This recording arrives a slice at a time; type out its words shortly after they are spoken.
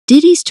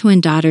Diddy's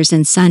twin daughters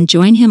and son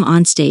join him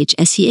on stage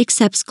as he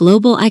accepts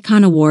Global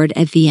Icon Award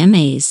at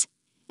VMAs.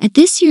 At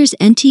this year's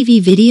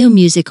MTV Video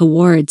Music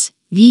Awards,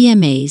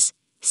 VMAs,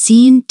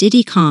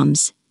 Diddy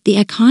Combs,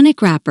 the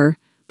iconic rapper,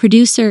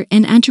 producer,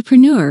 and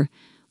entrepreneur,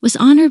 was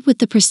honored with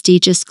the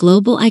prestigious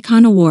Global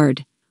Icon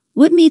Award.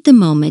 What made the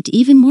moment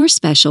even more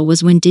special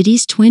was when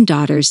Diddy's twin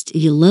daughters,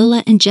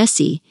 Lila and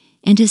Jessie,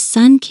 and his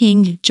son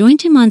King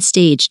joined him on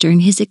stage during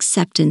his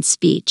acceptance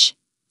speech.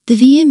 The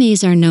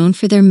VMAs are known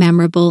for their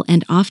memorable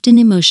and often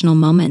emotional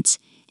moments,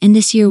 and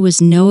this year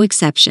was no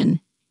exception.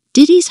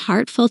 Diddy's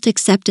heartfelt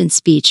acceptance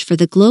speech for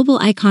the Global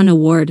Icon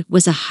Award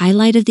was a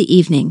highlight of the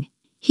evening.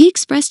 He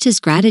expressed his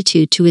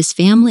gratitude to his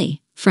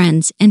family,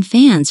 friends, and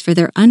fans for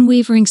their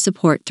unwavering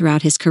support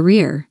throughout his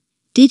career.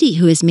 Diddy,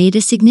 who has made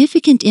a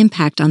significant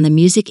impact on the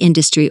music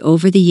industry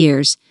over the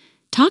years,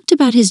 talked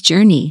about his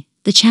journey,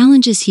 the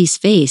challenges he's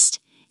faced,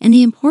 and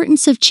the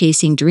importance of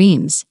chasing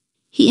dreams.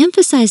 He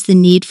emphasized the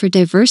need for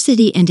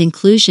diversity and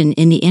inclusion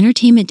in the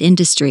entertainment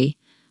industry,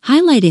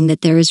 highlighting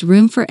that there is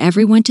room for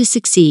everyone to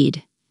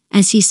succeed.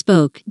 As he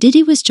spoke,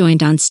 Diddy was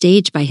joined on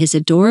stage by his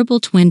adorable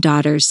twin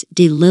daughters,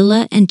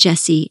 Lila and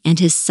Jessie, and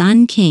his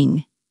son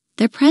King.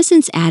 Their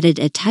presence added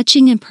a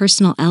touching and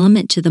personal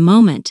element to the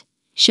moment,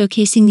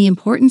 showcasing the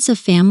importance of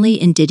family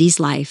in Diddy's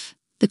life.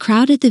 The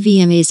crowd at the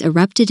VMAs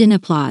erupted in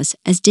applause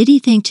as Diddy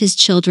thanked his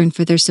children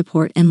for their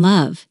support and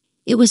love.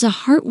 It was a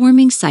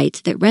heartwarming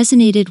sight that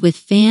resonated with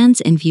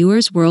fans and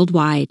viewers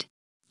worldwide.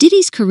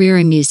 Diddy's career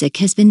in music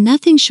has been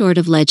nothing short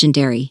of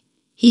legendary.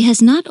 He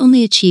has not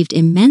only achieved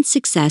immense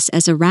success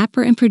as a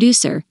rapper and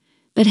producer,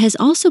 but has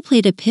also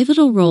played a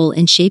pivotal role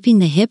in shaping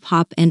the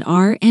hip-hop and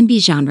R&B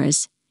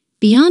genres.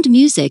 Beyond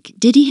music,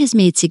 Diddy has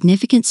made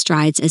significant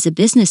strides as a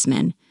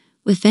businessman,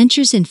 with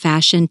ventures in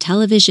fashion,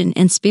 television,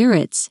 and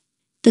spirits.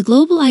 The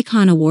Global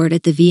Icon Award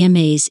at the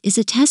VMAs is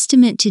a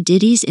testament to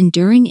Diddy's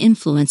enduring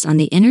influence on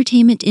the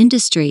entertainment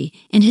industry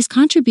and his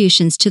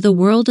contributions to the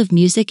world of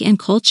music and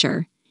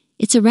culture.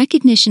 It's a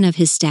recognition of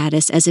his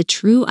status as a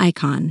true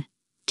icon.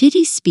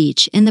 Diddy's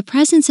speech and the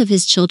presence of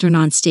his children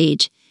on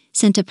stage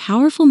sent a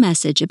powerful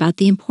message about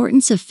the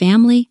importance of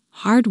family,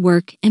 hard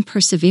work, and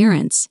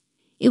perseverance.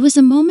 It was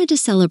a moment of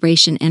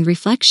celebration and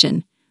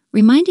reflection,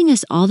 reminding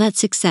us all that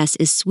success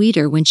is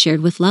sweeter when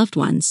shared with loved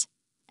ones.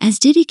 As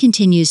Diddy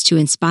continues to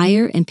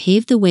inspire and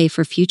pave the way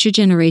for future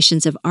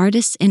generations of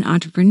artists and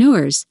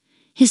entrepreneurs,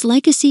 his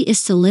legacy is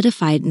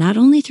solidified not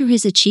only through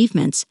his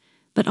achievements,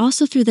 but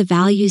also through the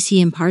values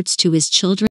he imparts to his children